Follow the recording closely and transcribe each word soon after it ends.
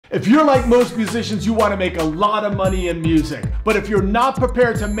If you're like most musicians, you want to make a lot of money in music, but if you're not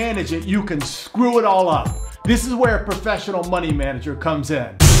prepared to manage it, you can screw it all up. This is where a professional money manager comes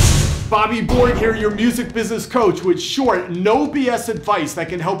in. Bobby Borg here, your music business coach with short, no BS advice that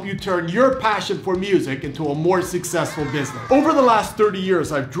can help you turn your passion for music into a more successful business. Over the last 30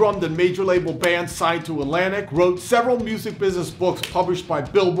 years, I've drummed in major label bands signed to Atlantic, wrote several music business books published by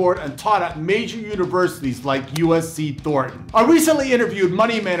Billboard, and taught at major universities like USC Thornton. I recently interviewed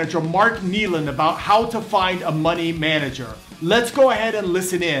money manager Mark Neelan about how to find a money manager. Let's go ahead and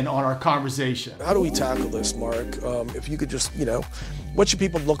listen in on our conversation. How do we tackle this, Mark? If you could just, what should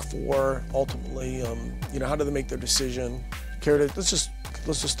people look for ultimately? How do they make their decision? Let's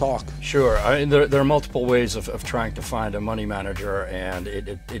just talk. Sure. I mean, there are multiple ways of trying to find a money manager, and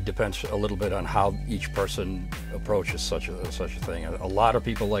it depends a little bit on how each person approaches such a thing. A lot of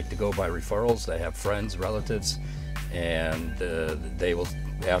people like to go by referrals. They have friends, relatives, and they will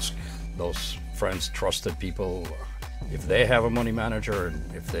ask those friends, trusted people, if they have a money manager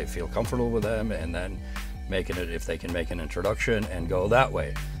and if they feel comfortable with them, and then if they can make an introduction and go that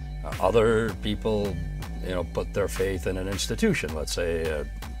way. Other people, put their faith in an institution. Let's say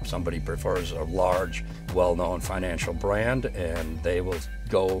somebody prefers a large, well-known financial brand, and they will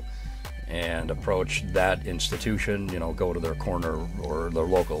go and approach that institution, go to their corner or their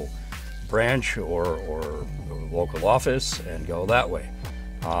local branch or local office and go that way.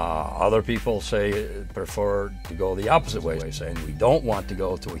 Other people prefer to go the opposite way, saying we don't want to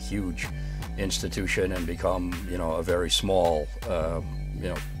go to a huge institution and become, a very small,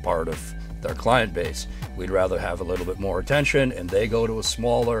 part of their client base. We'd rather have a little bit more attention, and they go to a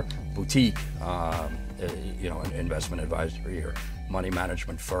smaller boutique, an investment advisory or money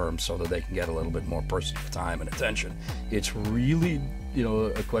management firm, so that they can get a little bit more personal time and attention. It's really,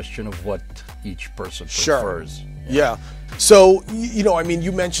 a question of what each person prefers. Yeah. So,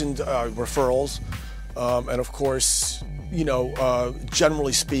 you mentioned referrals, and of course,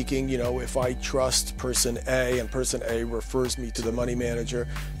 generally speaking, if I trust person A and person A refers me to the money manager,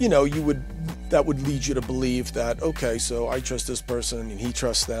 that would lead you to believe that, okay, so I trust this person and he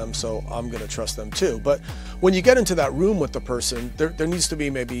trusts them, so I'm going to trust them too. But when you get into that room with the person, there needs to be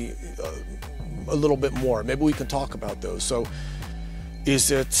maybe a little bit more. Maybe we can talk about those. So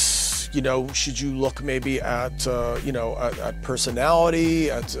is it, should you look maybe at, at personality,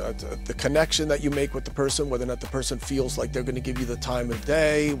 at the connection that you make with the person, whether or not the person feels like they're going to give you the time of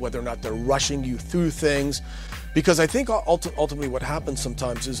day, whether or not they're rushing you through things. Because I think ultimately what happens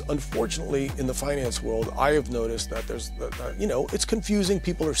sometimes is, unfortunately, in the finance world, I have noticed that there's, it's confusing.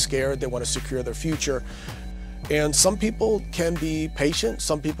 People are scared. They want to secure their future. And some people can be patient,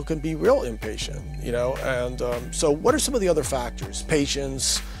 some people can be real impatient, and so what are some of the other factors?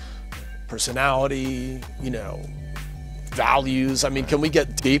 Patience, personality, values. I mean, can we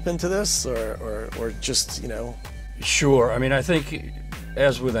get deep into this or just, Sure. I mean, I think,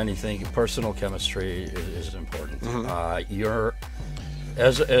 as with anything, personal chemistry is important. Mm-hmm.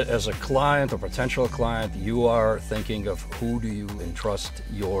 As a client or potential client, you are thinking of who do you entrust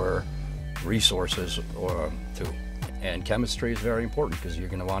your resources to, and chemistry is very important, because you're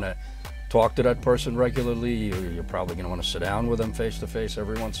going to want to talk to that person regularly. You're probably going to want to sit down with them face to face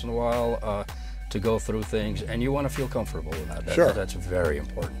every once in a while to go through things, and you want to feel comfortable with that. Sure. That's very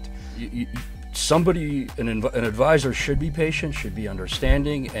important. An advisor should be patient, should be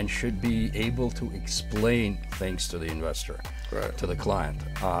understanding, and should be able to explain things to the investor, right, to the client.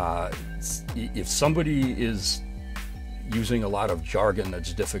 If somebody is using a lot of jargon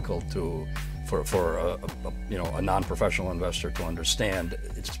that's difficult for a non-professional investor to understand,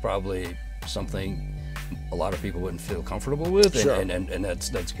 it's probably something a lot of people wouldn't feel comfortable with. Sure. and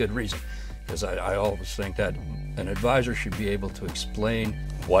that's good reason, because I always think that an advisor should be able to explain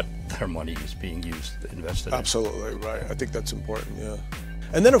what their money is being invested in. Absolutely right. I think that's important. Yeah.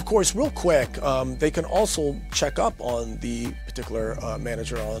 And then, of course, real quick, they can also check up on the particular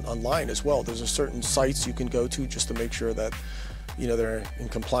manager online as well. There's a certain sites you can go to just to make sure that, they're in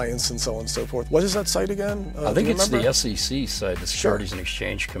compliance and so on and so forth. What is that site again? I think it's the SEC site, the Securities and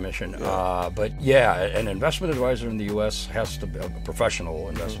Exchange Commission. Yeah. But yeah, an investment advisor in the U.S. has to be, a professional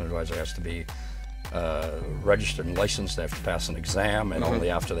investment advisor has to be registered and licensed. They have to pass an exam, and only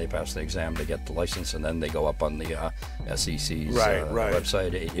after they pass the exam they get the license, and then they go up on the SEC's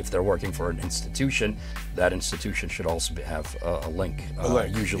website. If they're working for an institution, that institution should also have a link.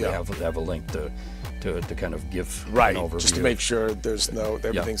 Usually have a link to kind of give an overview. Just to make sure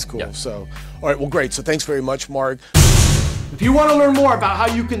everything's cool. Yeah. So, all right, well, great. So thanks very much, Mark. If you want to learn more about how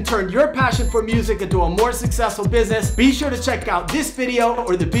you can turn your passion for music into a more successful business, be sure to check out this video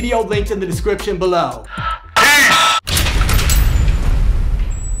or the video linked in the description below.